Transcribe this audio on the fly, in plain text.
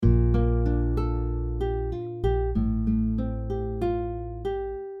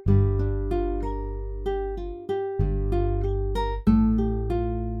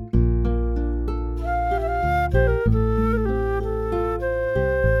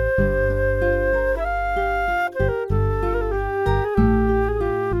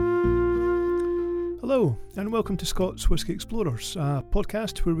and welcome to Scots Whisky Explorers, a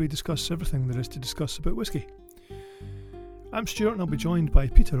podcast where we discuss everything there is to discuss about whisky. I'm Stuart and I'll be joined by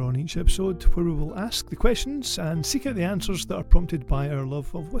Peter on each episode, where we will ask the questions and seek out the answers that are prompted by our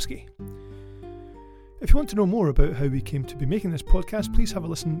love of whisky. If you want to know more about how we came to be making this podcast, please have a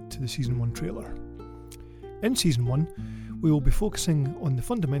listen to the Season 1 trailer. In Season 1, we will be focusing on the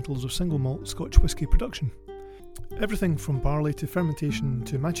fundamentals of single malt Scotch whisky production. Everything from barley to fermentation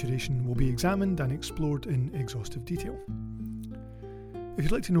to maturation will be examined and explored in exhaustive detail. If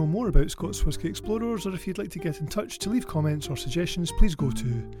you'd like to know more about Scots Whisky Explorers, or if you'd like to get in touch to leave comments or suggestions, please go to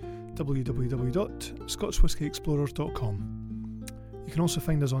www.scotswhiskyexplorers.com. You can also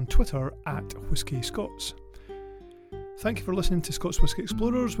find us on Twitter at Whisky Scots. Thank you for listening to Scots Whisky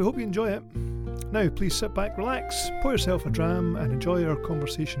Explorers. We hope you enjoy it. Now, please sit back, relax, pour yourself a dram, and enjoy our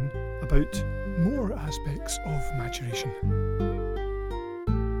conversation about more aspects of maturation.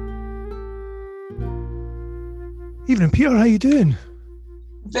 Evening, Peter. How you doing?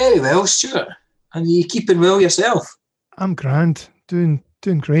 Very well, Stuart. And you keeping well yourself? I'm grand. Doing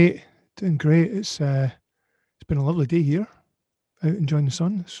great. Doing great. It's been a lovely day here, out enjoying the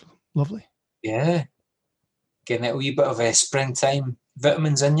sun. It's lovely. Yeah. Getting a wee bit of springtime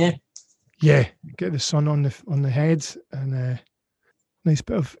vitamins in you. Yeah, get the sun on the head and nice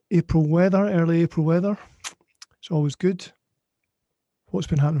bit of April weather, early April weather. It's always good. What's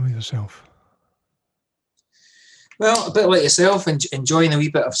been happening with yourself? Well, a bit like yourself, enjoying a wee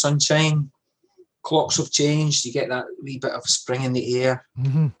bit of sunshine. Clocks have changed. You get that wee bit of spring in the air.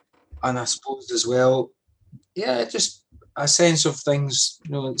 Mm-hmm. And I suppose as well, yeah, just a sense of things,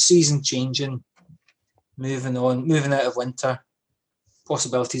 season changing, moving on, moving out of winter,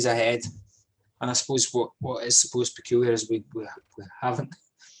 possibilities ahead. And I suppose what is supposed peculiar is we haven't,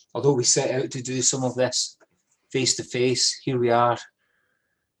 although we set out to do some of this face to face, here we are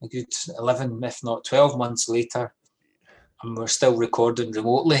a good 11, if not 12 months later, and we're still recording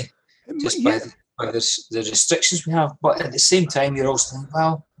remotely, just by the restrictions we have. But at the same time, you're also thinking,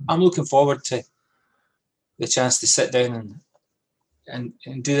 well, I'm looking forward to the chance to sit down and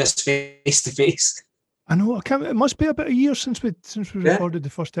do this face to face. I know. It must be about a year since we recorded the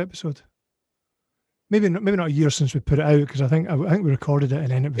first episode. Maybe not a year since we put it out, because I think we recorded it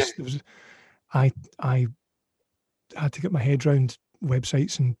and then it was I had to get my head around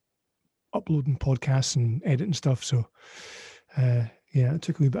websites and uploading podcasts and editing stuff. So it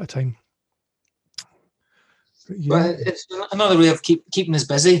took a wee bit of time. But it's another way of keeping us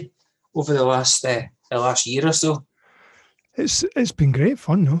busy over the last year or so. It's been great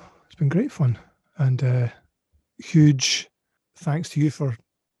fun, though. It's been great fun, and huge thanks to you for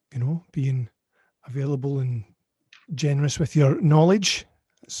being available and generous with your knowledge.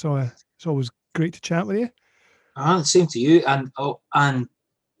 So it's always great to chat with you. Same to you, and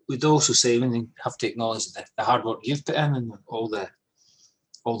we'd also say we have to acknowledge the hard work you've put in and all the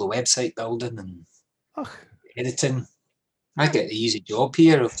website building and editing. I get the easy job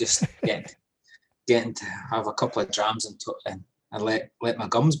here of just getting to have a couple of drams and let my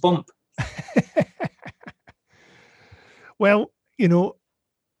gums bump. Well,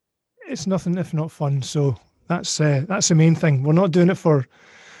 it's nothing if not fun. So that's the main thing. We're not doing it for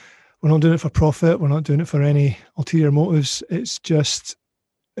profit. We're not doing it for any ulterior motives. It's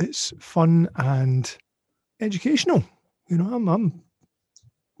fun and educational. I'm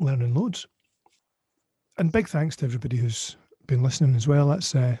learning loads. And big thanks to everybody who's been listening as well.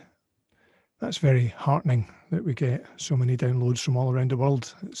 That's very heartening that we get so many downloads from all around the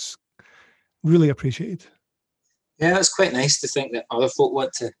world. It's really appreciated. Yeah, it's quite nice to think that other folk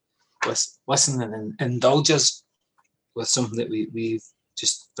want to listen and indulge us with something that we've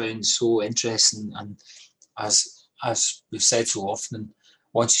just found so interesting. And as we've said so often,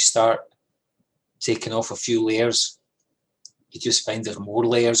 once you start taking off a few layers, you just find there's more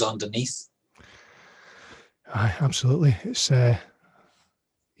layers underneath. Aye, absolutely. It's there's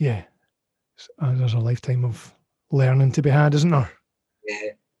a lifetime of learning to be had, isn't there?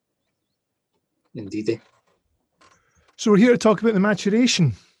 Yeah, indeed. So we're here to talk about the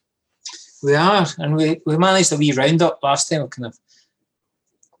maturation. We are, and we managed a wee roundup last time, kind of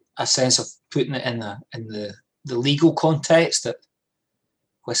a sense of putting it in the legal context that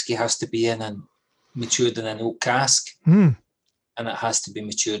whisky has to be in and matured in an oak cask, and it has to be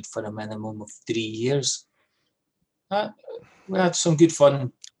matured for a minimum of 3 years. We had some good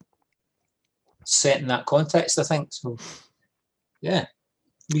fun setting that context, I think. So, yeah,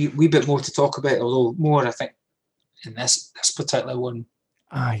 wee bit more to talk about, although more, I think, in this particular one.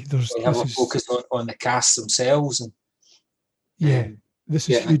 Aye, we have a focus on the casks themselves. And this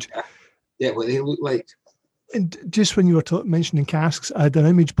is huge. What they look like. And just when you were mentioning casks, I had an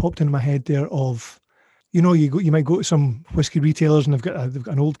image popped in my head there of you know, you might go to some whiskey retailers and they've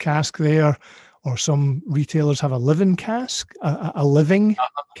got an old cask there, or some retailers have a living cask, a living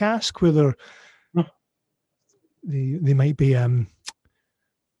cask where they might be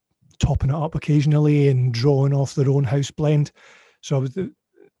topping it up occasionally and drawing off their own house blend. So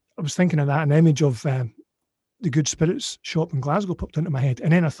I was thinking of that, an image of the Good Spirits shop in Glasgow popped into my head,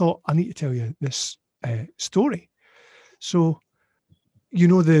 and then I thought I need to tell you this story. So, you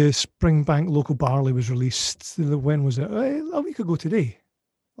know, the Springbank Local Barley was released. When was it? A week ago today,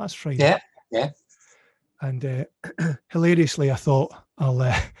 last Friday. Yeah. And hilariously, I thought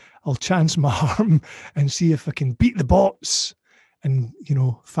I'll chance my arm and see if I can beat the bots, and you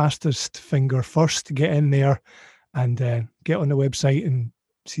know, fastest finger first to get in there and get on the website and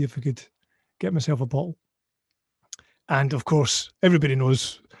see if I could get myself a bottle. And of course, everybody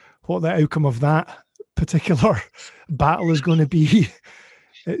knows what the outcome of that particular battle is going to be.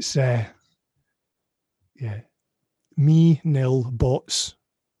 It's me nil, bots,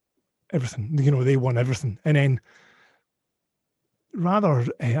 everything. You know, they won everything. And then rather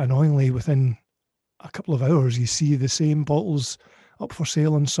annoyingly, within a couple of hours, you see the same bottles up for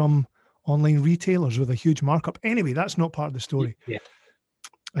sale on some online retailers with a huge markup. Anyway, that's not part of the story. Yeah.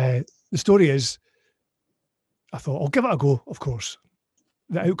 The story is, I thought, I'll give it a go, of course.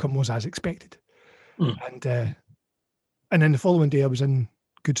 The outcome was as expected. And then the following day, I was in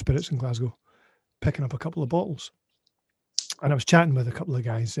Good Spirits in Glasgow, picking up a couple of bottles. And I was chatting with a couple of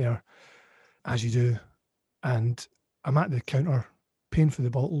guys there, as you do. And I'm at the counter paying for the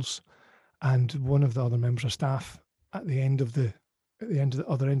bottles. And one of the other members of staff at the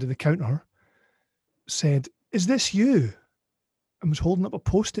other end of the counter said, "Is this you?" And was holding up a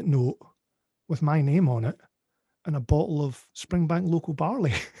Post-it note with my name on it and a bottle of Springbank Local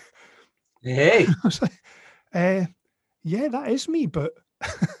Barley. Hey. I was like, yeah, that is me, but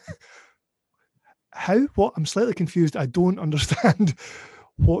how? What? I'm slightly confused. I don't understand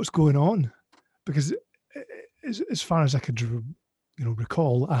what's going on, because as far as I could,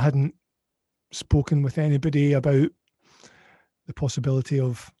 recall, I hadn't spoken with anybody about the possibility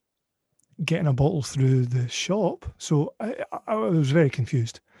of getting a bottle through the shop. So I was very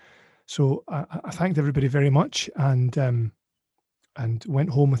confused. So I thanked everybody very much and went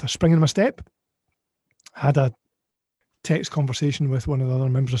home with a spring in my step. Had a text conversation with one of the other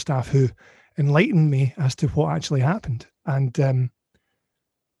members of staff who enlightened me as to what actually happened. And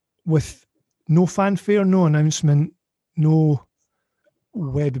with no fanfare, no announcement, no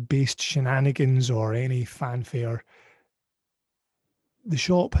web-based shenanigans or any fanfare, the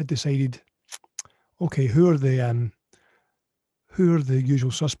shop had decided, okay, who are the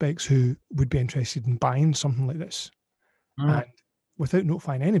usual suspects who would be interested in buying something like this? And without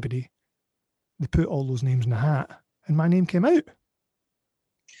notifying anybody, they put all those names in a hat, and my name came out.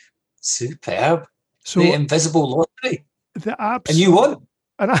 Superb. So the invisible lottery. And you won.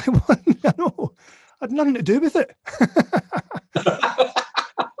 And I won. I know. I had nothing to do with it.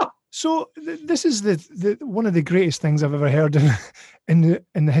 So this is the one of the greatest things I've ever heard in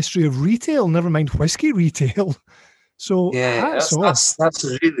the history of retail. Never mind whiskey retail. So yeah, that's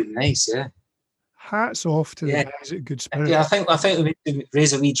really nice. Yeah, hats off to the guys at Good Spirits. Yeah, I think we need to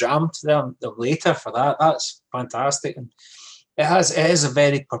raise a wee dram to them later for that. That's fantastic, and it is a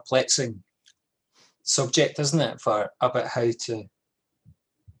very perplexing subject, isn't it, about how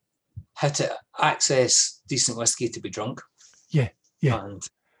to access decent whiskey to be drunk. Yeah.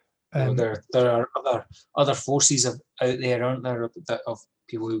 And there are other forces out there, aren't there, of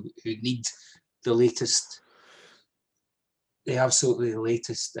people who need the absolutely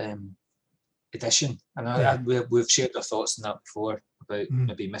latest edition. And we've shared our thoughts on that before about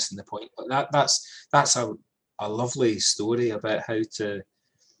maybe missing the point. But that's a lovely story about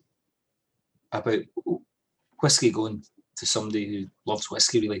about whiskey going to somebody who loves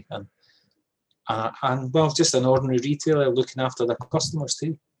whiskey really, and well, just an ordinary retailer looking after their customers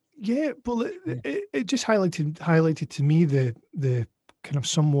too. Yeah, well, it just highlighted to me the kind of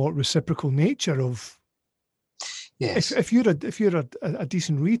somewhat reciprocal nature of, yes. If you're a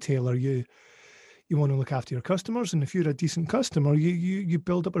decent retailer, you want to look after your customers, and if you're a decent customer, you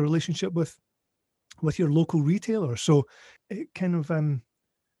build up a relationship with your local retailer. So it kind of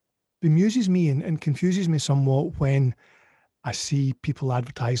bemuses me and confuses me somewhat when I see people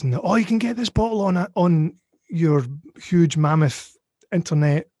advertising that, you can get this bottle on your huge mammoth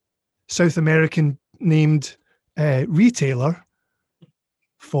internet South American named retailer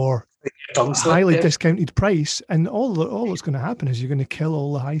for a highly discounted price, and all that's going to happen is you're going to kill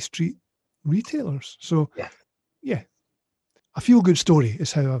all the high street retailers. So yeah, a feel good story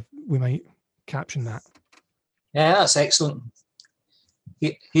is how we might caption that. Yeah, that's excellent.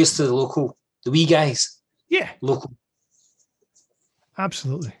 Here's to the wee guys. Yeah, local.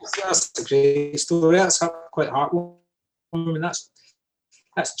 absolutely. That's a great story. That's quite heartwarming.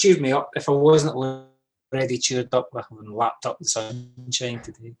 That's cheered me up. If I wasn't already cheered up, I having lapped up the sunshine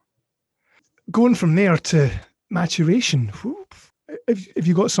today. Going from there to maturation, have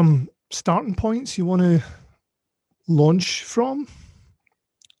you got some starting points you want to launch from?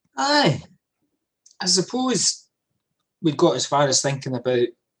 Aye, I suppose we got as far as thinking about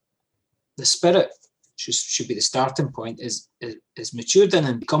the spirit should be the starting point. Is matured in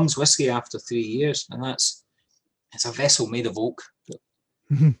and becomes whiskey after 3 years, and it's a vessel made of oak.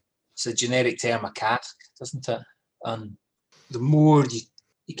 Mm-hmm. It's a generic term, a cask, isn't it? And the more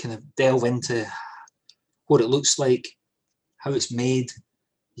you kind of delve into what it looks like, how it's made,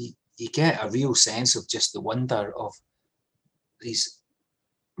 you get a real sense of just the wonder of these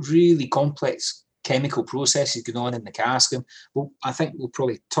really complex chemical processes going on in the cask. And I think we'll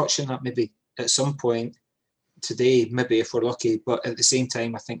probably touch on that maybe at some point today, maybe if we're lucky. But at the same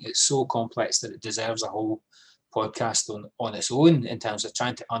time, I think it's so complex that it deserves a whole podcast on its own in terms of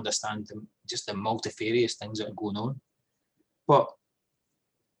trying to understand just the multifarious things that are going on. But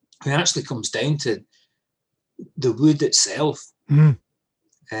when it actually comes down to the wood itself,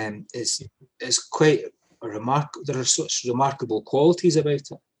 is quite remarkable. There are such remarkable qualities about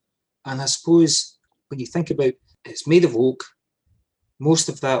it. And I suppose when you think about it's made of oak, most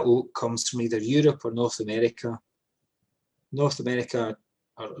of that oak comes from either Europe or North America. North America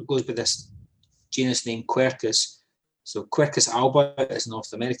goes by this genus named Quercus. So Quercus alba is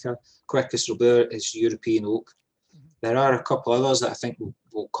North America, Quercus robur is European oak. There are a couple others that I think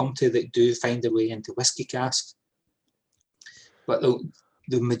we'll come to that do find their way into whiskey casks. But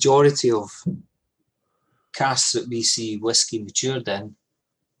the majority of casks that we see whiskey matured in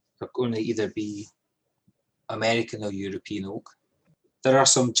are going to either be American or European oak. There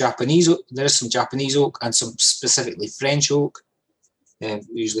is some Japanese oak and some specifically French oak,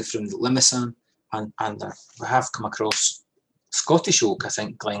 usually from the Limousin, and we have come across Scottish oak. I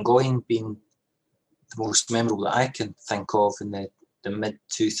think Glengoyne being the most memorable that I can think of in the mid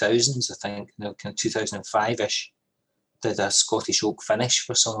 2000s. I think kind of 2005ish. Did a Scottish oak finish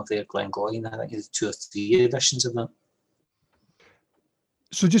for some of their Glengoyne. I think there's 2 or 3 editions of that.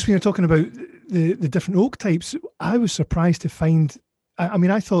 So just when you're talking about the different oak types, I was surprised to find, I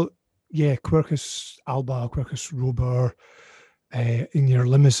mean, I thought, yeah, Quercus alba, Quercus robur, in your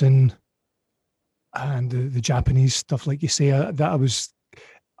Limousin, and the Japanese stuff, like you say, that I was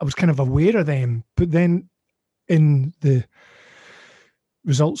kind of aware of them. But then in the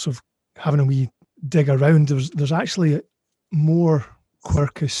results of having a wee dig around, there's actually more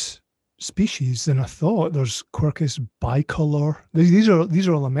Quercus species than I thought. There's Quercus bicolor. These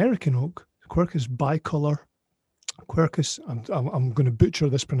are all American oak. Quercus bicolor, Quercus. I'm going to butcher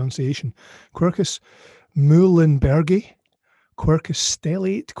this pronunciation. Quercus muhlenbergi, Quercus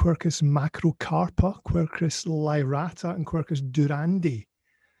stellate, Quercus macrocarpa, Quercus lyrata, and Quercus durandi.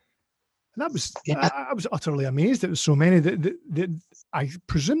 And that was I was utterly amazed. It was so many that I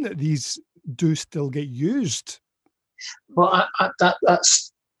presume that these do still get used. Well,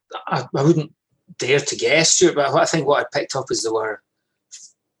 I wouldn't dare to guess, Stuart, but I think what I picked up is there were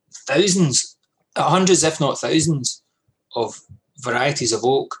thousands, hundreds, if not thousands, of varieties of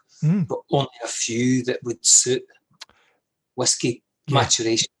oak, but only a few that would suit whiskey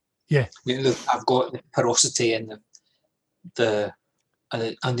maturation. Yeah, I mean, look, I've got the porosity and the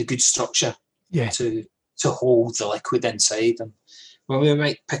good structure to hold the liquid inside, and we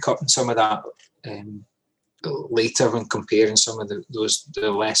might pick up on some of that later when comparing some of the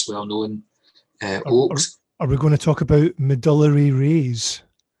less well known oaks. Are we going to talk about medullary rays?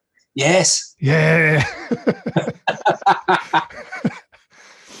 Yes. Yeah.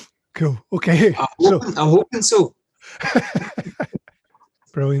 Cool. Okay. I'm hoping so.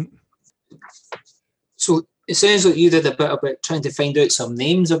 Brilliant. So it sounds like you did a bit about trying to find out some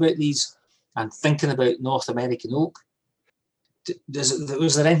names about these and thinking about North American oak.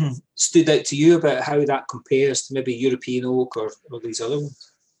 Was there anything stood out to you about how that compares to maybe European oak or these other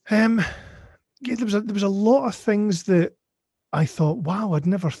ones? Yeah, there was a lot of things that I thought, wow, I'd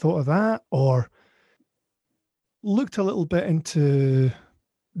never thought of that, or looked a little bit into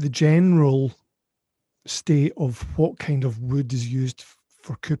the general state of what kind of wood is used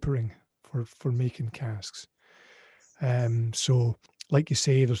for coopering, for making casks. So, like you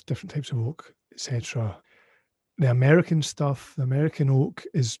say, there's different types of oak, etc. The American stuff, the American oak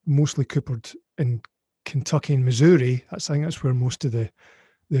is mostly coopered in Kentucky and Missouri. I think that's where most of the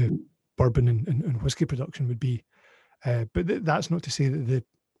bourbon and whiskey production would be. But that's not to say that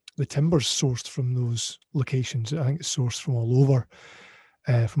the timber's sourced from those locations. I think it's sourced from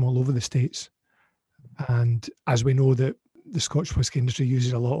all over the states. And as we know that the Scotch whisky industry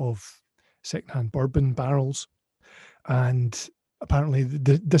uses a lot of secondhand bourbon barrels, and apparently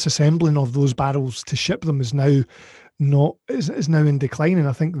the disassembling of those barrels to ship them is now in decline, and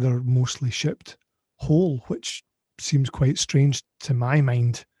I think they're mostly shipped whole, which seems quite strange to my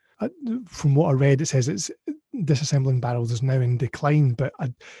mind. From what I read, it says it's disassembling barrels is now in decline, but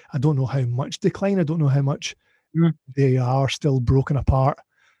I don't know how much decline. I don't know how much they are still broken apart.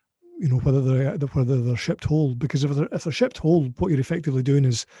 You know, whether they're shipped whole, because if they're shipped whole, what you're effectively doing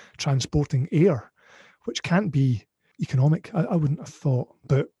is transporting air, which can't be economic. I wouldn't have thought,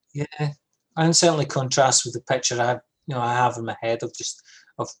 but yeah, and certainly contrasts with the picture I have in my head of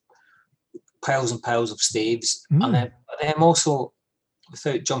piles and piles of staves, and then also,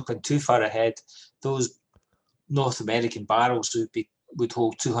 without jumping too far ahead, those North American barrels would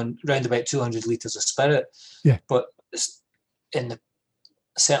hold around about 200 litres of spirit. Yeah, but it's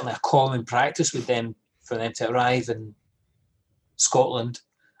certainly a common practice for them to arrive in Scotland,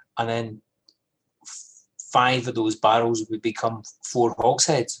 and then 5 of those barrels would become 4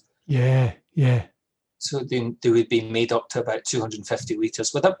 hogsheads. Yeah. So they would be made up to about 250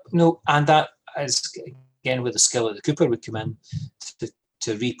 litres. And that is again where the skill of the cooper would come in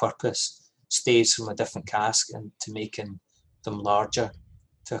to repurpose staves from a different cask and to making them larger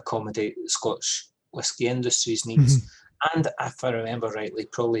to accommodate the Scotch whisky industry's needs. Mm-hmm. And if I remember rightly,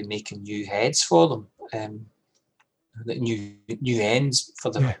 probably making new heads for them, new ends for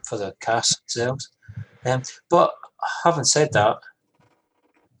the cask themselves. But having said that,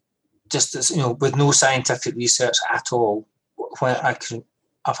 just as, with no scientific research at all, when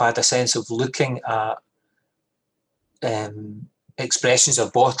I've had a sense of looking at expressions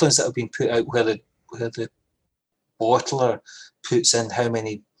of bottlings that have been put out, where the bottler puts in how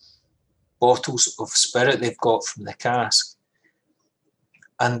many bottles of spirit they've got from the cask,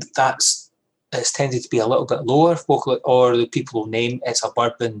 and it's tended to be a little bit lower, or the people will name it's a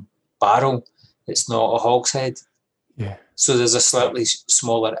bourbon barrel, it's not a hogshead. Yeah. So there's a slightly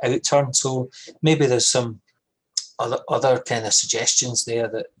smaller outturn. So maybe there's some other kind of suggestions there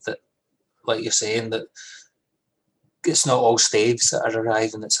that, like you're saying, that it's not all staves that are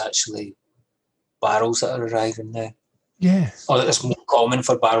arriving, it's actually barrels that are arriving now. Yeah. Or that it's more common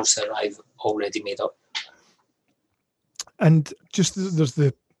for barrels to arrive already made up. And just there's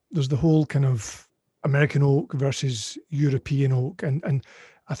the whole kind of American oak versus European oak, and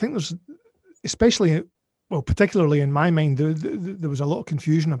I think there's, especially, well, particularly in my mind, there was a lot of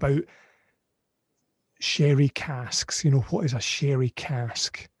confusion about sherry casks. What is a sherry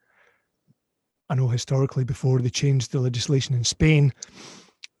cask? I know historically, before they changed the legislation in Spain,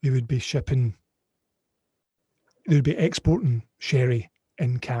 they would be exporting sherry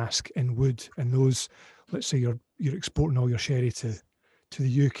in cask, in wood, and those, let's say you're exporting all your sherry to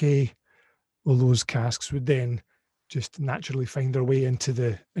the UK, well, those casks would then just naturally find their way into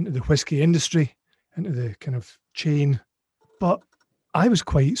the whiskey industry, into the kind of chain. But I was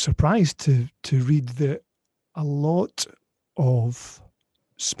quite surprised to read that a lot of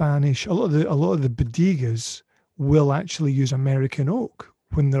Spanish, a lot of the bodegas will actually use American oak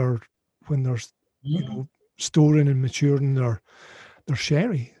when they're storing and maturing their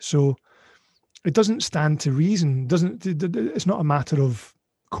sherry. So it doesn't stand to reason. It's not a matter of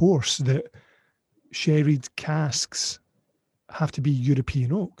course that sherried casks have to be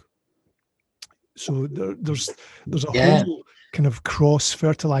European oak. So there's a whole kind of cross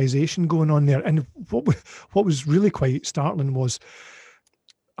fertilization going on there. And what was really quite startling was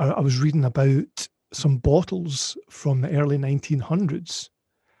I was reading about some bottles from the early 1900s,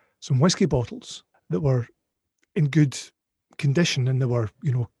 some whiskey bottles that were in good condition, and they were,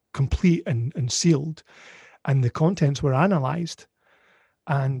 complete and sealed, and the contents were analysed.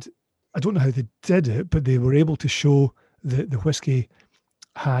 And I don't know how they did it, but they were able to show that the whiskey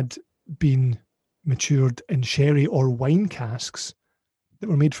had been matured in sherry or wine casks that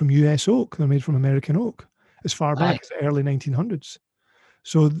were made from US oak. They're made from American oak as far back as the early 1900s.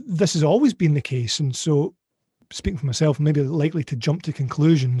 So this has always been the case. And so, speaking for myself, maybe likely to jump to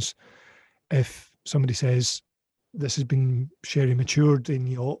conclusions if somebody says this has been sherry matured, and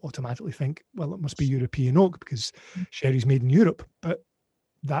you automatically think, well, it must be European oak because sherry's made in Europe. But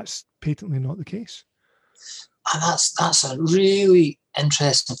that's patently not the case. And that's a really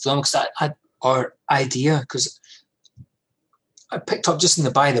interesting film, or idea, because I picked up just in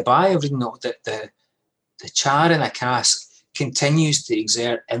the by of reading that the char in a cask continues to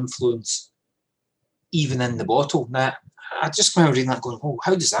exert influence even in the bottle. Now, I just remember reading that going, oh,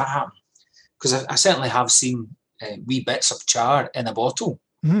 how does that happen? Because I certainly have seen wee bits of char in a bottle.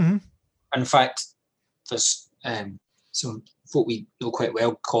 Mm-hmm. In fact, there's some folk we know quite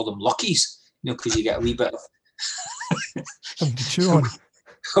well call them luckies, because you get a wee bit of something to chew on.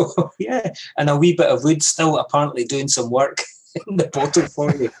 yeah, and a wee bit of wood still apparently doing some work in the bottle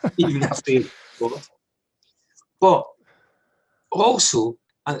for you, even after you've got it. But also,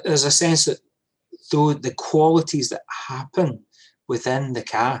 there's a sense that though the qualities that happen within the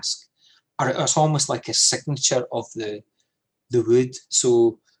cask it's almost like a signature of the wood.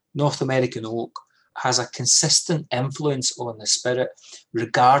 So North American oak has a consistent influence on the spirit,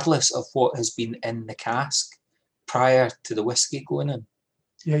 regardless of what has been in the cask prior to the whiskey going in.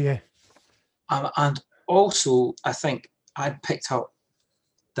 Yeah. And also, I think I'd picked up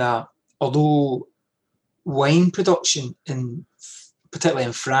that although wine production, particularly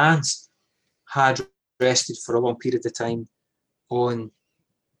in France, had rested for a long period of time on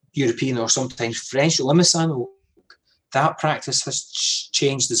European or sometimes French Limousin oak, that practice has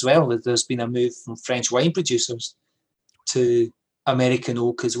changed as well. There's been a move from French wine producers to American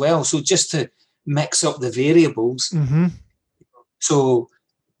oak as well. So just to mix up the variables. Mm-hmm. So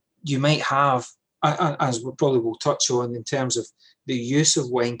you might have, as we probably will touch on in terms of the use of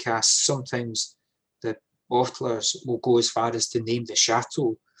wine casks, sometimes the bottlers will go as far as to name the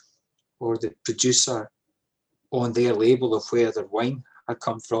chateau or the producer on their label of where their wine had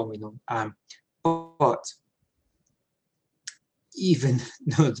come from, but even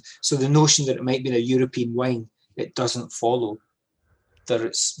so, the notion that it might be a European wine, it doesn't follow that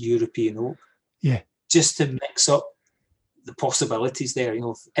it's European oak. Yeah, just to mix up the possibilities there.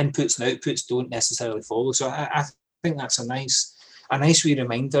 Inputs and outputs don't necessarily follow. So I think that's a nice wee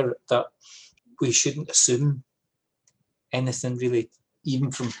reminder that we shouldn't assume anything really,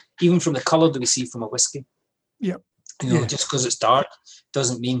 even from the colour that we see from a whiskey. Yep. Just because it's dark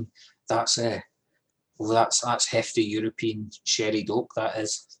doesn't mean that's that's hefty European sherried oak. That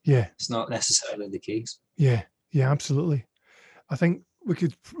is. Yeah. It's not necessarily the case. Yeah, absolutely. I think we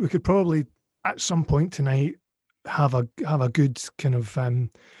could probably at some point tonight have a good kind of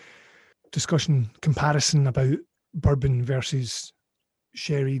discussion comparison about bourbon versus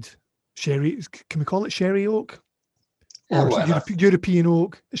sherry. Can we call it sherry oak? Or European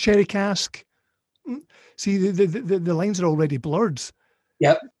oak, sherry cask. See, the lines are already blurred.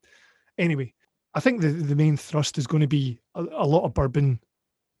 Yep. Anyway, I think the main thrust is going to be a lot of bourbon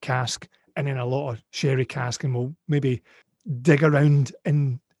cask and then a lot of sherry cask, and we'll maybe dig around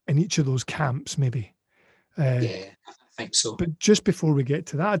in each of those camps, maybe. Yeah, I think so. But just before we get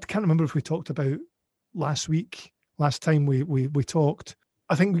to that, I can't remember if we talked about last time we talked.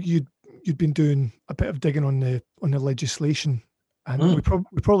 I think you'd been doing a bit of digging on the legislation, and we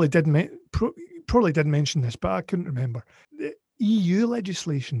probably did mention this, but I couldn't remember. The EU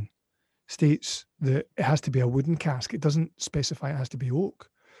legislation states that it has to be a wooden cask. It doesn't specify it has to be oak,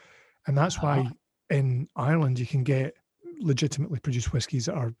 and that's why in Ireland you can get legitimately produced whiskies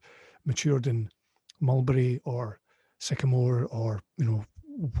that are matured in mulberry or sycamore or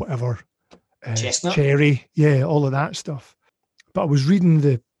whatever, chestnut, cherry, all of that stuff. But I was reading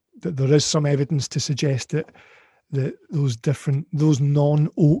that there is some evidence to suggest that those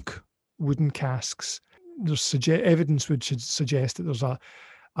non-oak wooden casks, there's evidence which should suggest that there's a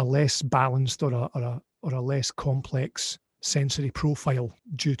less balanced or a less complex sensory profile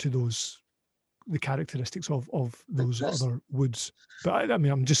due to the characteristics of those other woods. But I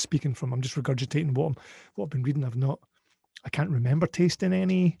mean, I'm just regurgitating what I've been reading. I can't remember tasting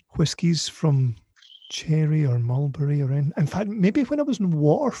any whiskies from cherry or mulberry or anything. In fact, maybe when I was in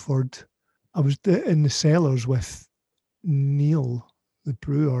Waterford, I was in the cellars with Neil, the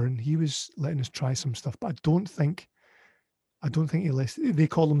brewer, and he was letting us try some stuff. But I don't think he listed. They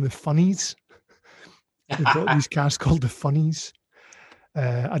call them the funnies. They've got these casks called the funnies.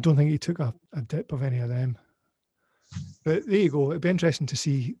 I don't think he took a dip of any of them. But there you go. It'd be interesting to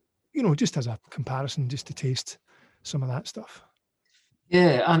see, just as a comparison, just to taste some of that stuff.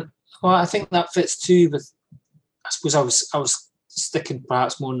 Yeah, and I think that fits too with, I suppose I was sticking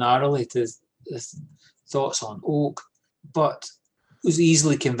perhaps more narrowly to the thoughts on oak, but was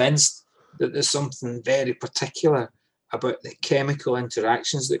easily convinced that there's something very particular about the chemical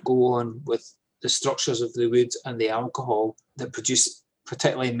interactions that go on with the structures of the wood and the alcohol that produce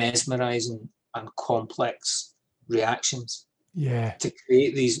particularly mesmerizing and complex reactions. Yeah. To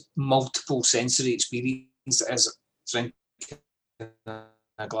create these multiple sensory experiences as drinking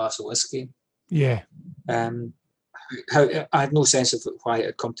a glass of whiskey. Yeah. I had no sense of why it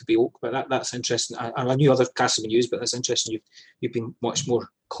had come to be oak, but that's interesting. I knew other casks have been used, but that's interesting. You've been much more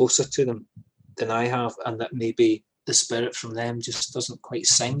closer to them than I have, and that maybe the spirit from them just doesn't quite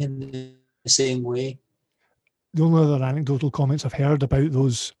sing in the same way. The only other anecdotal comments I've heard about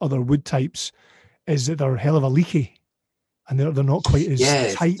those other wood types is that they're hell of a leaky, and they're not quite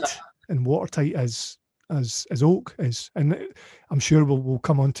as tight and watertight as oak is. And I'm sure we'll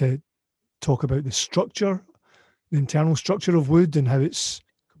come on to talk about the structure, the internal structure of wood and how it's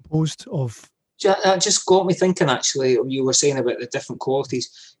composed of. That just got me thinking, actually, you were saying about the different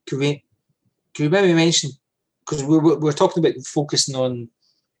qualities. Could you maybe mention, because we're talking about focusing on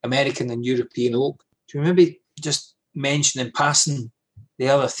American and European oak, do you maybe just mention in passing the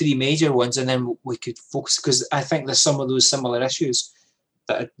other three major ones, and then we could focus, because I think there's some of those similar issues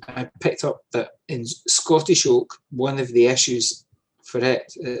that I picked up, that in Scottish oak, one of the issues for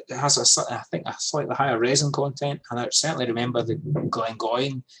it has a slightly higher resin content, and I certainly remember the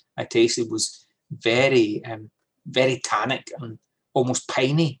Glengoyne I tasted was very tannic and almost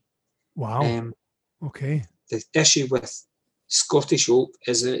piney. Wow. Okay. The issue with Scottish oak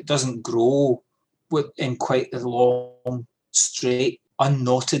is that it doesn't grow in quite the long, straight,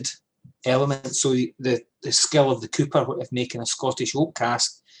 unknotted elements. So the skill of the cooper of making a Scottish oak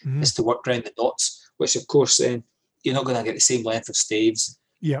cask is to work around the knots, which of course then you're not going to get the same length of staves.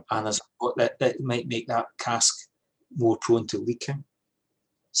 Yeah. And that might make that cask more prone to leaking.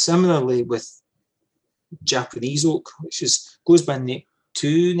 Similarly with Japanese oak, which goes by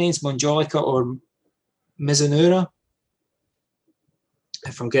two names, Monjolica or Mizunara,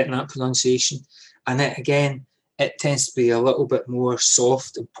 if I'm getting that pronunciation. And it tends to be a little bit more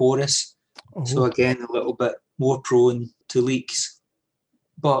soft and porous. Oh. So again, a little bit more prone to leaks.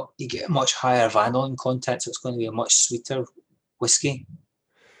 But you get a much higher vanillin content, so it's going to be a much sweeter whiskey.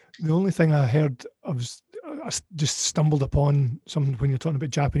 The only thing I heard, I just stumbled upon something when you're talking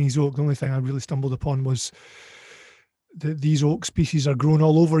about Japanese oak. The only thing I really stumbled upon was that these oak species are grown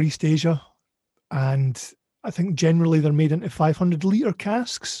all over East Asia, and I think generally they're made into 500-litre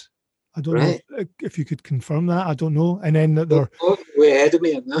casks. I don't know if you could confirm that. I don't know. And then they're way ahead of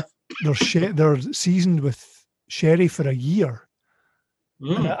me on that. They're seasoned with sherry for a year.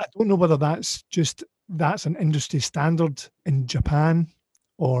 And I don't know whether that's an industry standard in Japan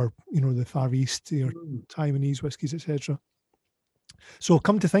or the Far East or Taiwanese whiskies, etc. So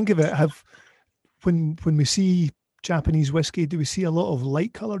come to think of it, when we see Japanese whiskey, do we see a lot of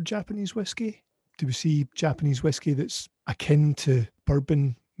light coloured Japanese whiskey? Do we see Japanese whiskey that's akin to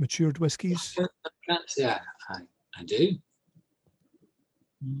bourbon matured whiskies? Yeah, I do.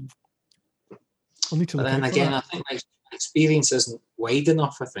 I'll need to look. But then again, I think my experience isn't wide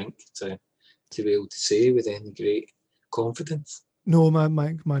enough, I think, to be able to say with any great confidence. No, my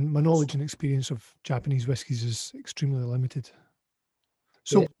knowledge and experience of Japanese whiskies is extremely limited.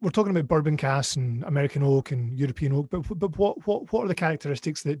 So we're talking about bourbon casks and American oak and European oak, but what are the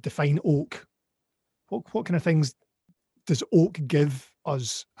characteristics that define oak? What kind of things does oak give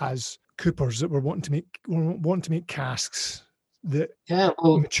us as coopers that we're wanting to make casks that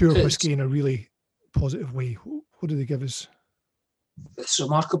mature whiskey in a really positive way? What do they give us? It's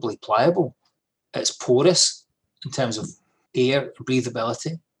remarkably pliable. It's porous in terms of air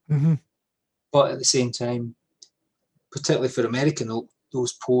breathability, but at the same time, particularly for American oak,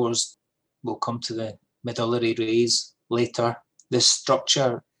 those pores will come to the medullary rays later. The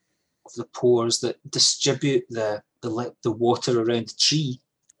structure of the pores that distribute the water around the tree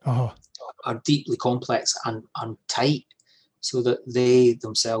are deeply complex and tight, so that they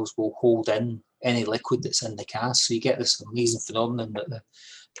themselves will hold in any liquid that's in the cask. So you get this amazing phenomenon that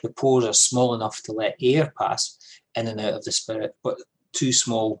the pores are small enough to let air pass in and out of the spirit, but too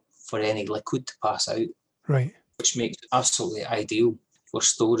small for any liquid to pass out. Right. Which makes it absolutely ideal for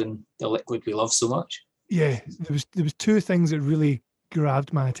storing the liquid we love so much. Yeah, there was two things that really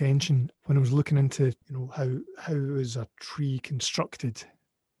grabbed my attention when I was looking into how is a tree constructed.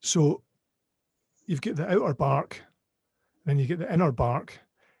 So you've got the outer bark, then you get the inner bark,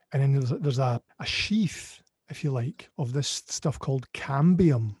 and then there's a sheath, if you like, of this stuff called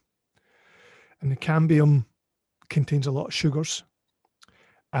cambium. And the cambium contains a lot of sugars,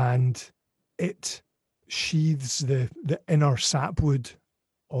 and it sheathes the inner sapwood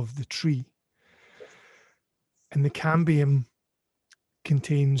of the tree. And the cambium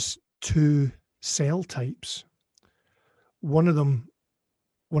contains two cell types. One of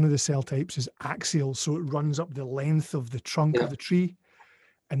the cell types is axial, so it runs up the length of the trunk of the tree,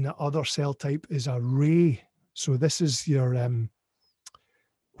 and the other cell type is a ray. So this is your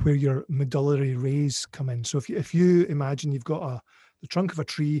where your medullary rays come in. So if you imagine you've got the trunk of a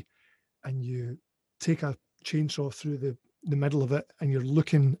tree, and you take a chainsaw through the middle of it, and you're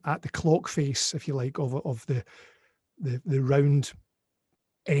looking at the clock face, if you like, of the round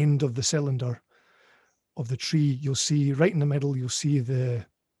end of the cylinder of the tree, you'll see right in the middle, you'll see the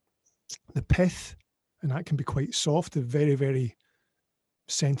pith, and that can be quite soft, the very, very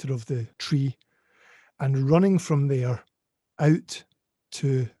center of the tree. And running from there out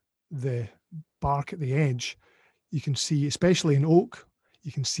to the bark at the edge, you can see, especially in oak,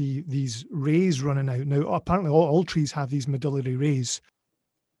 you can see these rays running out. Now, apparently all trees have these medullary rays,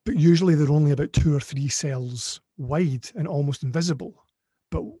 but usually they're only about 2 or 3 cells wide and almost invisible.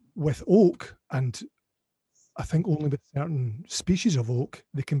 But with oak, and I think only with certain species of oak,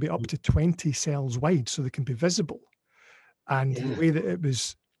 they can be up to 20 cells wide, so they can be visible. And the way that it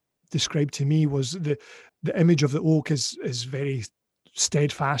was described to me was the image of the oak is very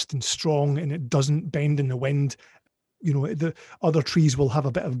steadfast and strong, and it doesn't bend in the wind. You know, the other trees will have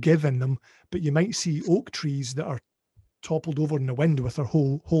a bit of give in them, but you might see oak trees that are toppled over in the wind with their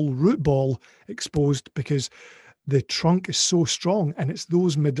whole root ball exposed, because the trunk is so strong, and it's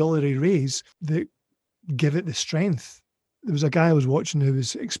those medullary rays that give it the strength. There was a guy I was watching who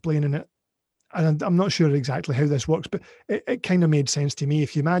was explaining it, and I'm not sure exactly how this works, but it kind of made sense to me.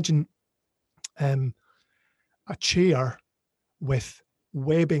 If you imagine a chair with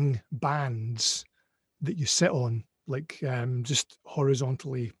webbing bands that you sit on, like just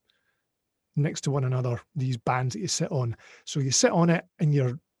horizontally next to one another, these bands that you sit on. So you sit on it and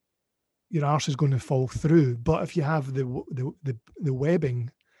your arse is going to fall through. But if you have the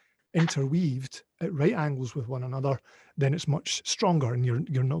webbing interweaved at right angles with one another, then it's much stronger, and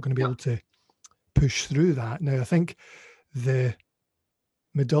you're not going to be able to push through that. Now, I think the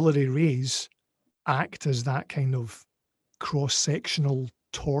medullary rays act as that kind of cross-sectional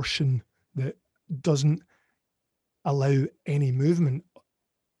torsion that doesn't allow any movement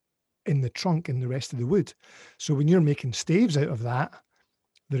in the trunk and the rest of the wood. So when you're making staves out of that,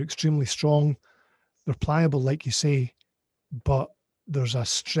 they're extremely strong, they're pliable, like you say, but there's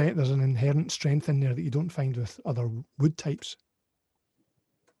an inherent strength in there that you don't find with other wood types.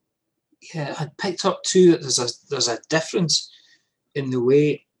 Yeah, I picked up too that there's a difference in the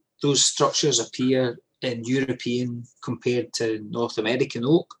way those structures appear in European compared to North American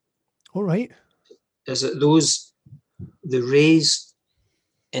oak. All right. Is that the rays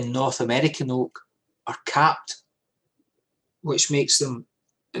in North American oak are capped, which makes them,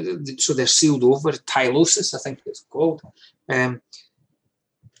 so they're sealed over, tylosis, I think it's called.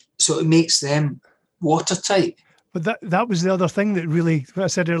 So it makes them watertight. But that was the other thing that really, what I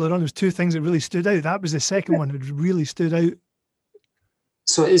said earlier on, there was 2 things that really stood out. That was the second one that really stood out.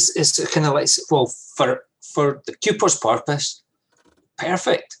 So it's kind of like, well, for the Cooper's purpose,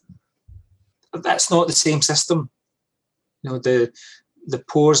 perfect. But that's not the same system. You know, the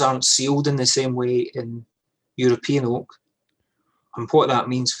pores aren't sealed in the same way in European oak. And what that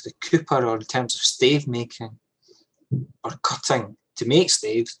means for the Cooper, or in terms of stave making or cutting to make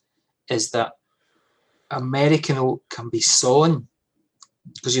staves, is that American oak can be sawn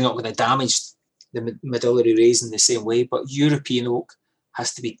because you're not going to damage the medullary rays in the same way, but European oak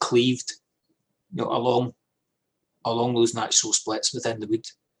has to be cleaved, you know, along those natural splits within the wood,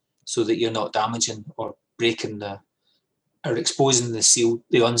 so that you're not damaging or breaking or exposing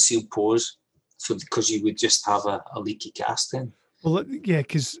the unsealed pores. So because you would just have a leaky cast in. Well, yeah,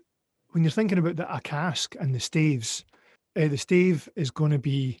 because when you're thinking about a cask and the staves, the stave is going to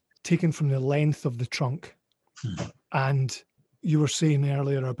be taken from the length of the trunk. And you were saying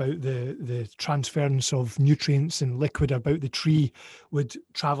earlier about the transference of nutrients and liquid about the tree would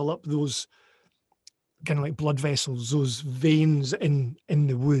travel up those kind of like blood vessels, those veins in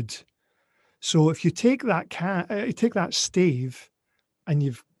the wood. So if you take that stave and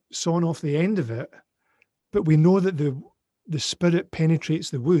you've sawn off the end of it, but we know that the spirit penetrates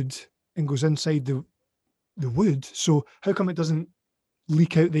the wood and goes inside the wood. So how come it doesn't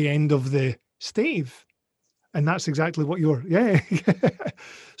leak out the end of the stave? And that's exactly what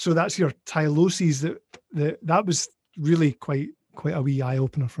so that's your tyloses. That was really quite a wee eye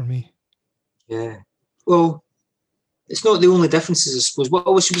opener for me. Yeah. Well, it's not the only differences, I suppose.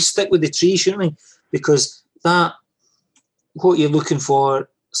 Well, we should stick with the tree, shouldn't we? Because what you're looking for,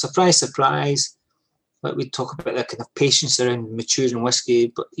 surprise, surprise, like we talk about that kind of patience around maturing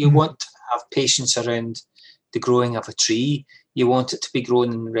whiskey, but you want to have patience around the growing of a tree. You want it to be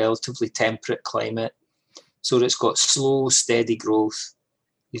grown in a relatively temperate climate, so that it's got slow, steady growth.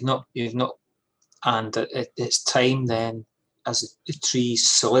 And it's time then, as the tree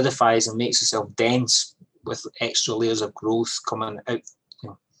solidifies and makes itself dense with extra layers of growth coming out. You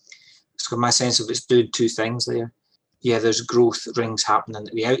know, so my sense of it's doing 2 things there. Yeah, there's growth rings happening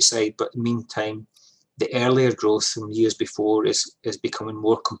at the outside, but in the meantime, the earlier growth from years before is becoming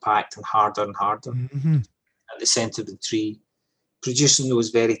more compact and harder at the centre of the tree, producing those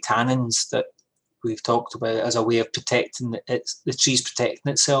very tannins that we've talked about as a way of protecting the tree's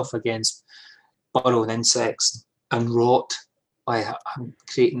protecting itself against burrowing insects and rot by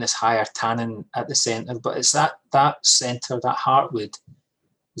creating this higher tannin at the centre. But it's that centre, that heartwood,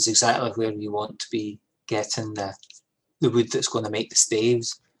 is exactly where you want to be getting the wood that's going to make the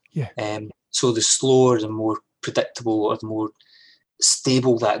staves. Yeah. So the slower, the more predictable, or the more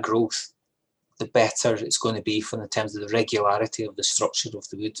stable that growth, the better it's going to be in terms of the regularity of the structure of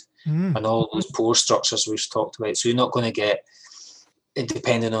the wood and all those pore structures we've talked about. So you're not going to get,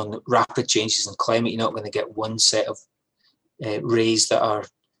 depending on rapid changes in climate, you're not going to get one set of rays that are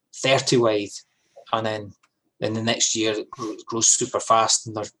 30 wide, and then in the next year it grows super fast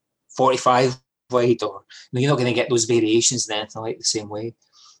and they're 45 wide, or you're not going to get those variations in anything like the same way.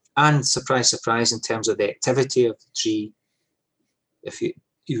 And surprise, surprise, in terms of the activity of the tree, if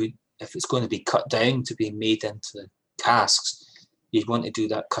it's going to be cut down to be made into casks, you'd want to do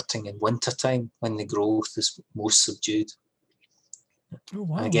that cutting in winter time when the growth is most subdued. Oh,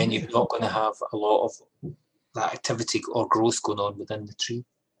 wow, and again, you're not going to have a lot of that activity or growth going on within the tree.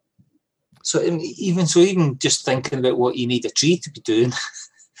 So even just thinking about what you need a tree to be doing,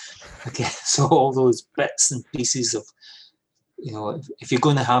 okay, so all those bits and pieces of, if you're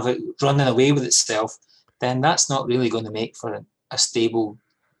going to have it running away with itself, then that's not really going to make for a stable,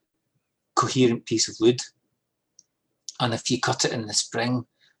 coherent piece of wood. And if you cut it in the spring,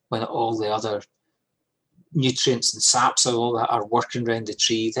 when all the other nutrients and saps and all that are working around the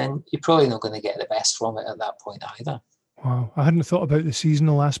tree, then you're probably not going to get the best from it at that point either. Wow, I hadn't thought about the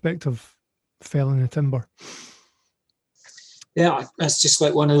seasonal aspect of felling the timber. Yeah, it's just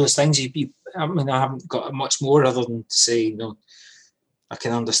like one of those things. I haven't got much more other than to say, I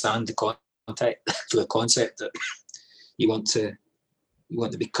can understand the concept that you want to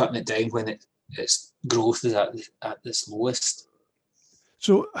be cutting it down when its growth is at its lowest.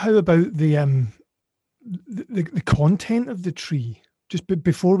 So, how about the content of the tree? Just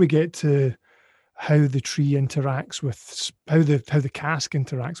before we get to how the tree interacts with how the cask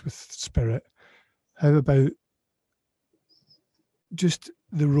interacts with spirit, how about just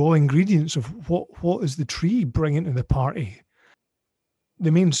the raw ingredients of what is the tree bringing to the party?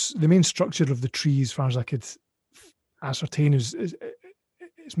 The main structure of the tree, as far as I could ascertain, is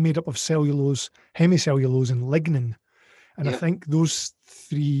made up of cellulose, hemicellulose, and lignin. And I think those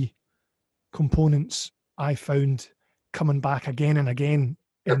three components I found coming back again and again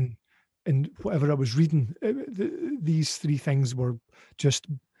in whatever I was reading. These three things were just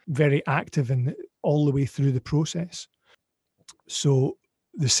very active in all the way through the process. So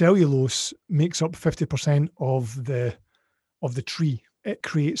the cellulose makes up 50% of the tree. It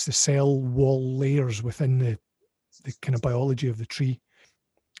creates the cell wall layers within the kind of biology of the tree.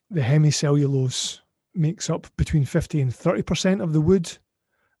 The hemicellulose makes up between 50 and 30% of the wood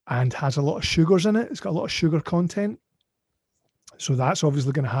and has a lot of sugars in it. It's got a lot of sugar content. So that's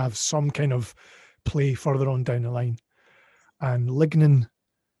obviously going to have some kind of play further on down the line. And lignin,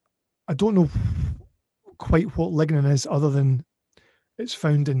 I don't know quite what lignin is, other than it's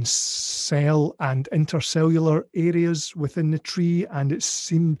found in cell and intercellular areas within the tree, and it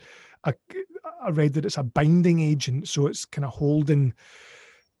seemed I read that it's a binding agent, so it's kind of holding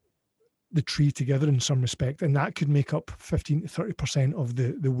the tree together in some respect, and that could make up 15 to 30% of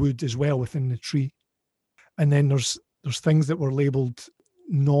the wood as well within the tree. And then there's things that were labeled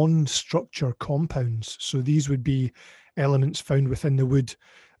non-structure compounds. So these would be elements found within the wood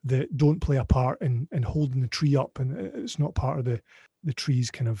that don't play a part in holding the tree up, and it's not part of the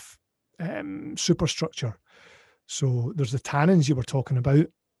tree's kind of superstructure. So there's the tannins you were talking about.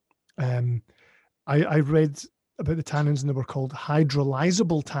 I read about the tannins, and they were called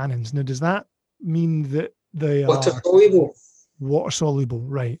hydrolyzable tannins. Now, does that mean that they are water soluble?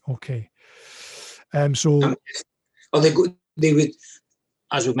 Right. Okay. So they would,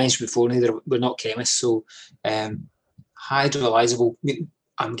 as we mentioned before, we're not chemists, so hydrolyzable,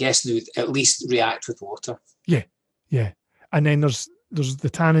 I'm guessing they would at least react with water. Yeah. And then there's the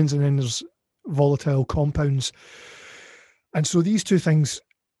tannins, and then there's volatile compounds. And so these two things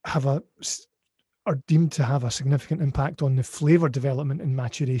are deemed to have a significant impact on the flavour development and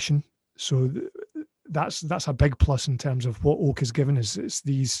maturation. So that's a big plus in terms of what oak is given. It's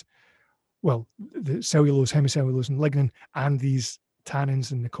these, well, the cellulose, hemicellulose, and lignin, and these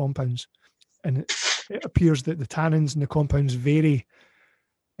tannins and the compounds. And it appears that the tannins and the compounds vary.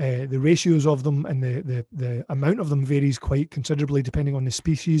 The ratios of them and the amount of them varies quite considerably depending on the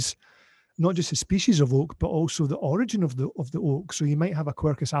species, not just the species of oak, but also the origin of the oak. So you might have a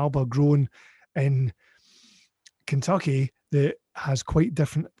Quercus alba grown in Kentucky that has quite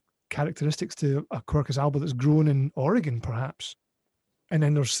different characteristics to a Quercus alba that's grown in Oregon, perhaps. And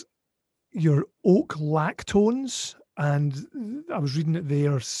then there's your oak lactones, and I was reading that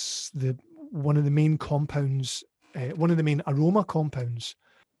there's one of the main compounds, one of the main aroma compounds.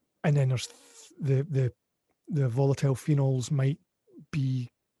 And then there's the volatile phenols might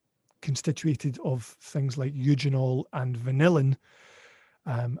be constituted of things like eugenol and vanillin,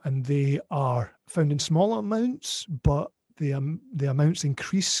 and they are found in small amounts, but the amounts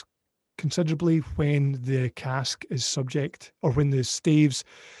increase considerably when the cask is subject, or when the staves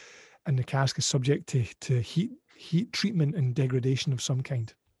and the cask is subject to heat treatment and degradation of some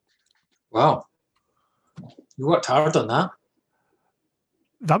kind. Wow. You worked hard on that.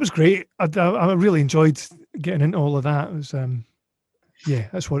 That was great. I really enjoyed getting into all of that. It was,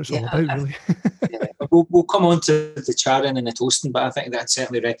 that's what it's all about, really. Yeah. We'll come on to the charring and the toasting, but I think that I'd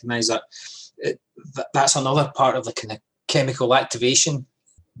certainly recognise that that's another part of the kind of chemical activation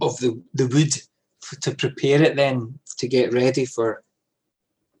of the wood to prepare it then to get ready for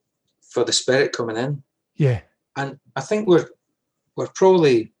the spirit coming in. Yeah. And I think we were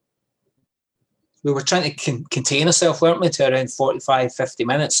trying to contain ourselves, weren't we, to around 45, 50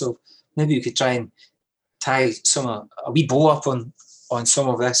 minutes. So maybe we could try and tie a wee bow up on some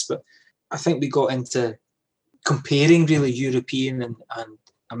of this. But I think we got into comparing really European and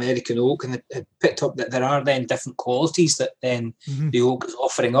American oak, and it picked up that there are then different qualities that then the oak is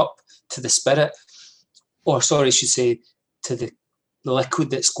offering up to the spirit, or sorry, I should say, to the liquid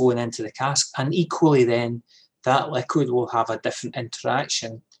that's going into the cask. And equally then, that liquid will have a different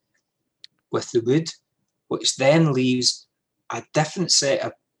interaction with the wood, which then leaves a different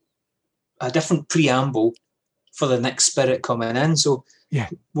preamble for the next spirit coming in. So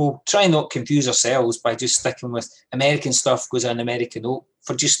we'll try not confuse ourselves by just sticking with American stuff goes in American oak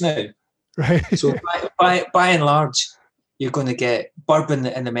for just now. Right. So by and large, you're going to get bourbon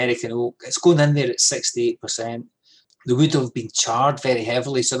in American oak. It's going in there at 68%. The wood will have been charred very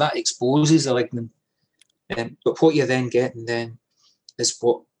heavily, so that exposes the lignin. But what you're then getting then is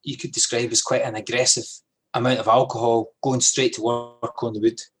what you could describe as quite an aggressive amount of alcohol going straight to work on the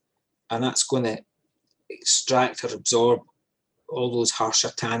wood. And that's going to extract or absorb all those harsher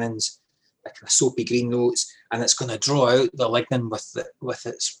tannins, like the soapy green notes, and it's going to draw out the lignin with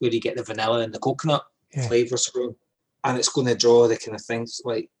its where you get the vanilla and the coconut flavours from. And it's going to draw the kind of things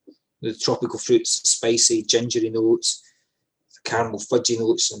like the tropical fruits, spicy, gingery notes, the caramel fudgy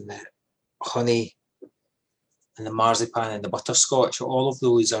notes, and the honey, and the marzipan and the butterscotch. All of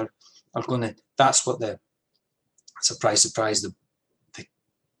those are going to, that's what the, surprise, the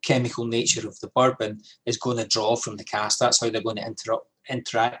chemical nature of the bourbon is going to draw from the cask. That's how they're going to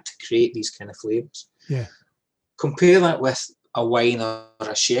interact to create these kind of flavours. Yeah. Compare that with a wine or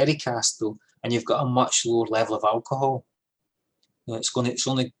a sherry cask though, and you've got a much lower level of alcohol. It's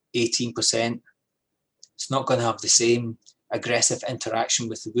only 18%. It's not going to have the same aggressive interaction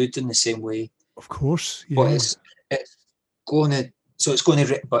with the wood in the same way. Of course, yeah. But it's going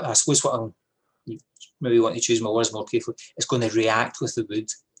to, but I suppose maybe want to choose my words more carefully, it's going to react with the wood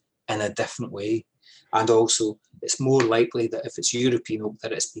in a different way. And also, it's more likely that if it's European oak,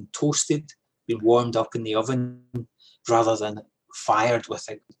 that it's been toasted, been warmed up in the oven, rather than fired with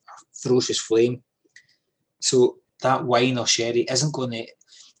a ferocious flame. So that wine or sherry isn't going to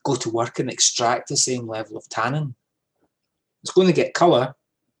go to work and extract the same level of tannin. It's going to get colour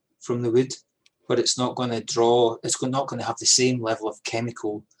from the wood, but it's not going to not going to have the same level of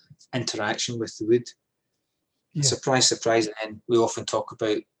chemical interaction with the wood. Yeah. Surprise, surprise, and we often talk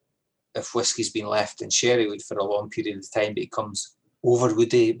about if whiskey's been left in sherry wood for a long period of time, it becomes over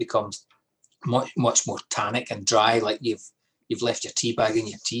woody, it becomes much, much more tannic and dry, like you've left your tea bag in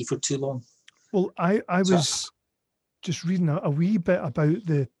your tea for too long. Well, I was just reading a wee bit about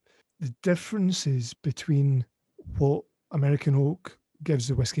the differences between what American oak gives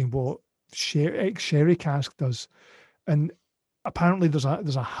the whiskey and what sherry cask does, and apparently there's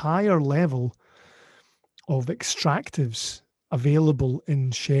a higher level of extractives available in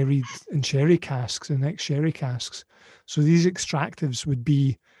sherry casks and ex-sherry casks. So these extractives would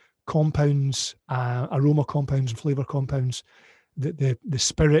be compounds, aroma compounds and flavour compounds that the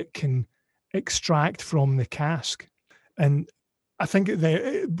spirit can extract from the cask. And I think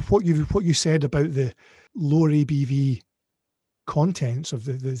what you said about the lower ABV contents of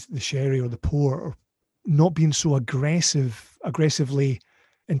the sherry or the pour, or not being so aggressively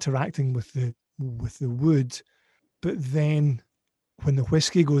interacting with the wood, but then when the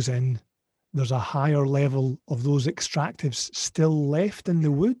whiskey goes in, there's a higher level of those extractives still left in the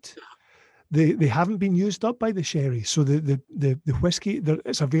wood. They haven't been used up by the sherry, so the whiskey,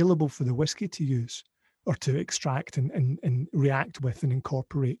 it's available for the whiskey to use or to extract and react with and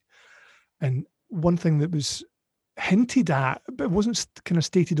incorporate. And one thing that was hinted at, but wasn't kind of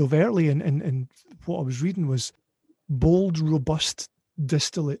stated overtly in what I was reading, was bold, robust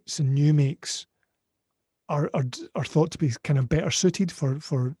distillates and new makes are thought to be kind of better suited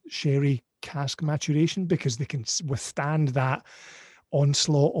for sherry cask maturation because they can withstand that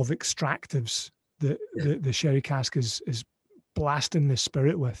onslaught of extractives that the sherry cask is blasting the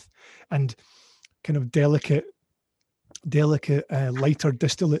spirit with, and kind of delicate lighter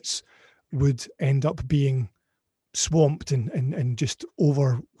distillates would end up being swamped and just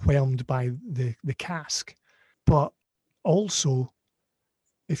overwhelmed by the cask. But also,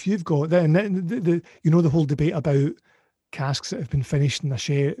 if you've got the the whole debate about casks that have been finished in a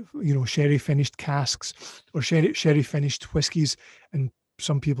sherry finished casks or sherry finished whiskies, and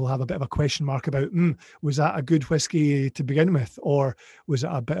some people have a bit of a question mark about was that a good whiskey to begin with, or was it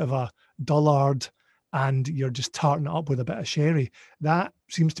a bit of a dullard and you're just tarting it up with a bit of sherry? That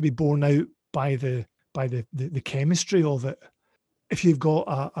seems to be borne out by the chemistry of it. If you've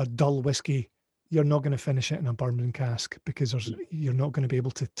got a dull whiskey, you're not going to finish it in a bourbon cask because you're not going to be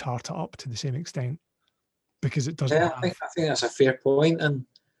able to tart it up to the same extent because it doesn't. Yeah, I think that's a fair point, and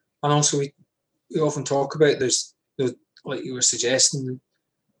also we often talk about there's like you were suggesting,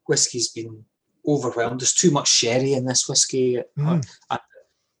 whiskey's been overwhelmed. There's too much sherry in this whiskey, and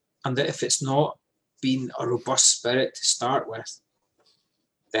that if it's not been a robust spirit to start with,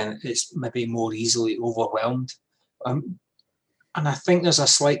 then it's maybe more easily overwhelmed. And I think there's a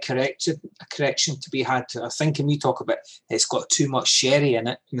slight correction to be had to. I think when we talk about it's got too much sherry in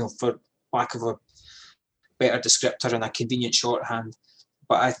it, for lack of a better descriptor and a convenient shorthand.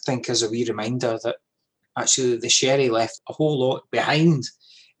 But I think as a wee reminder that actually the sherry left a whole lot behind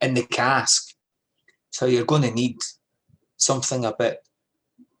in the cask. So you're going to need something a bit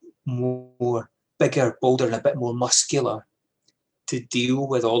more bigger, bolder, and a bit more muscular to deal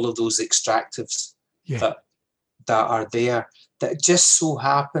with all of those extractives that are there, that just so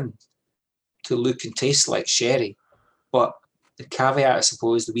happen to look and taste like sherry. But the caveat, I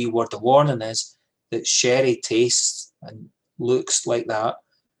suppose, the wee word of warning is that sherry tastes and looks like that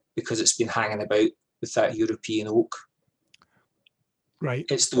because it's been hanging about with that European oak. Right.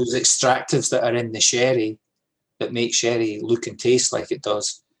 It's those extractives that are in the sherry that make sherry look and taste like it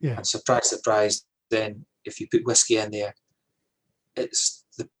does. Yeah. And surprise, then if you put whiskey in there, it's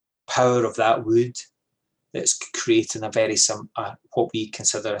the power of that wood that's creating a very what we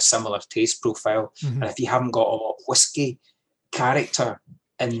consider a similar taste profile. Mm-hmm. And if you haven't got a lot of whiskey character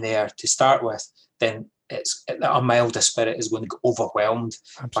in there to start with, then a milder spirit is going to get overwhelmed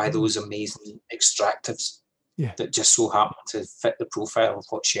by those amazing extractives that just so happen to fit the profile of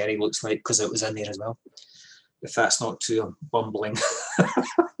what sherry looks like because it was in there as well. If that's not too bumbling.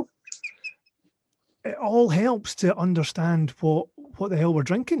 It all helps to understand what the hell we're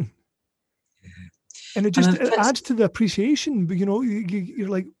drinking. And it adds to the appreciation. You're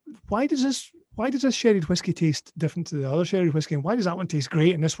like, why does this sherried whiskey taste different to the other sherried whiskey, and why does that one taste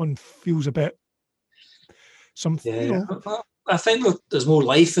great and this one feels a bit something? Yeah, I think there's more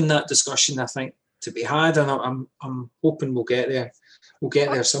life in that discussion, I think, to be had, and I'm hoping we'll get there. We'll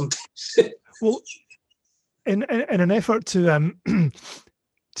get there sometime. Well, in an effort to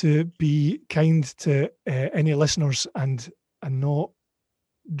to be kind to any listeners and not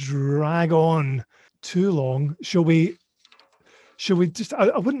drag on too long, shall we just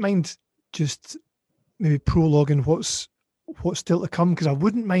I wouldn't mind just maybe prologuing what's still to come, because I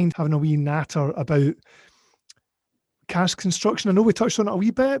wouldn't mind having a wee natter about cask construction. I know we touched on it a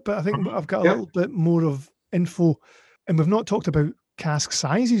wee bit, but I think I've got a little bit more of info, and we've not talked about cask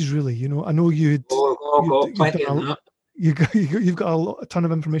sizes really. I know you've got a ton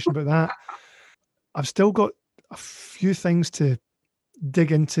of information about that. I've still got a few things to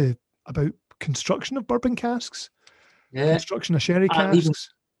dig into about construction of bourbon casks, construction of sherry casks,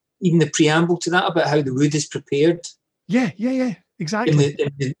 even the preamble to that about how the wood is prepared. Yeah, exactly.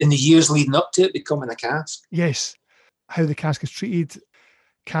 In the years leading up to it becoming a cask. Yes, how the cask is treated,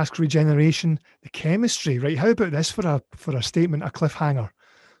 cask regeneration, the chemistry. Right? How about this for a statement, a cliffhanger?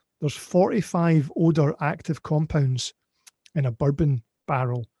 There's 45 odor active compounds in a bourbon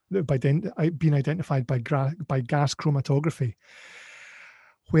barrel that have been identified by gas chromatography,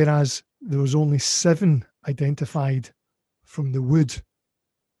 whereas there was only 7 identified from the wood.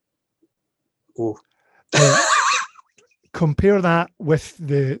 Oh. Compare that with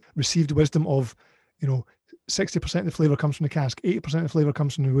the received wisdom of, 60% of the flavour comes from the cask, 80% of the flavour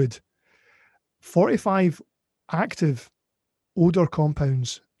comes from the wood. 45 active odour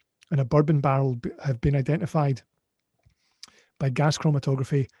compounds in a bourbon barrel have been identified by gas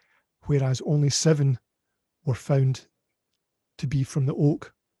chromatography, whereas only 7 were found to be from the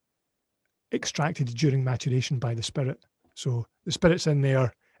oak extracted during maturation by the spirit. So the spirit's in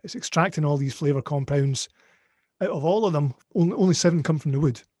there, it's extracting all these flavour compounds. Out of all of them, only 7 come from the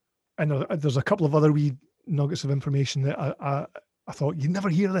wood. And there's a couple of other wee nuggets of information that I thought, you never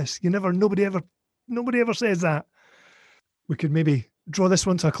hear this. Nobody ever says that. We could maybe draw this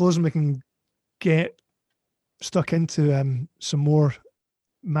one to a close and we can get stuck into some more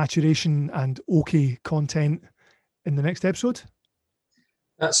maturation and okay content in the next episode.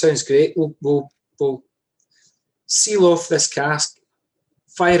 That sounds great. We'll seal off this cask,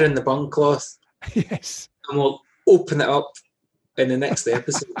 fire in the bung cloth, Yes. and we'll open it up in the next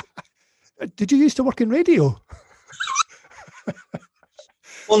episode. Did you used to work in radio?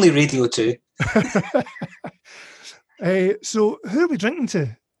 Only radio too. So who are we drinking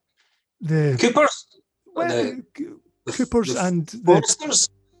to? The Coopers? well, Coopers and Foresters?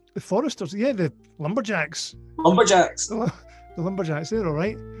 the Foresters. Yeah, the Lumberjacks. Lumberjacks. The Lumberjacks, they're all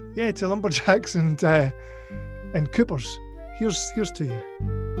right. Yeah, to Lumberjacks and Coopers. Here's to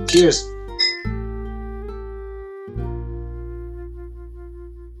you. Cheers.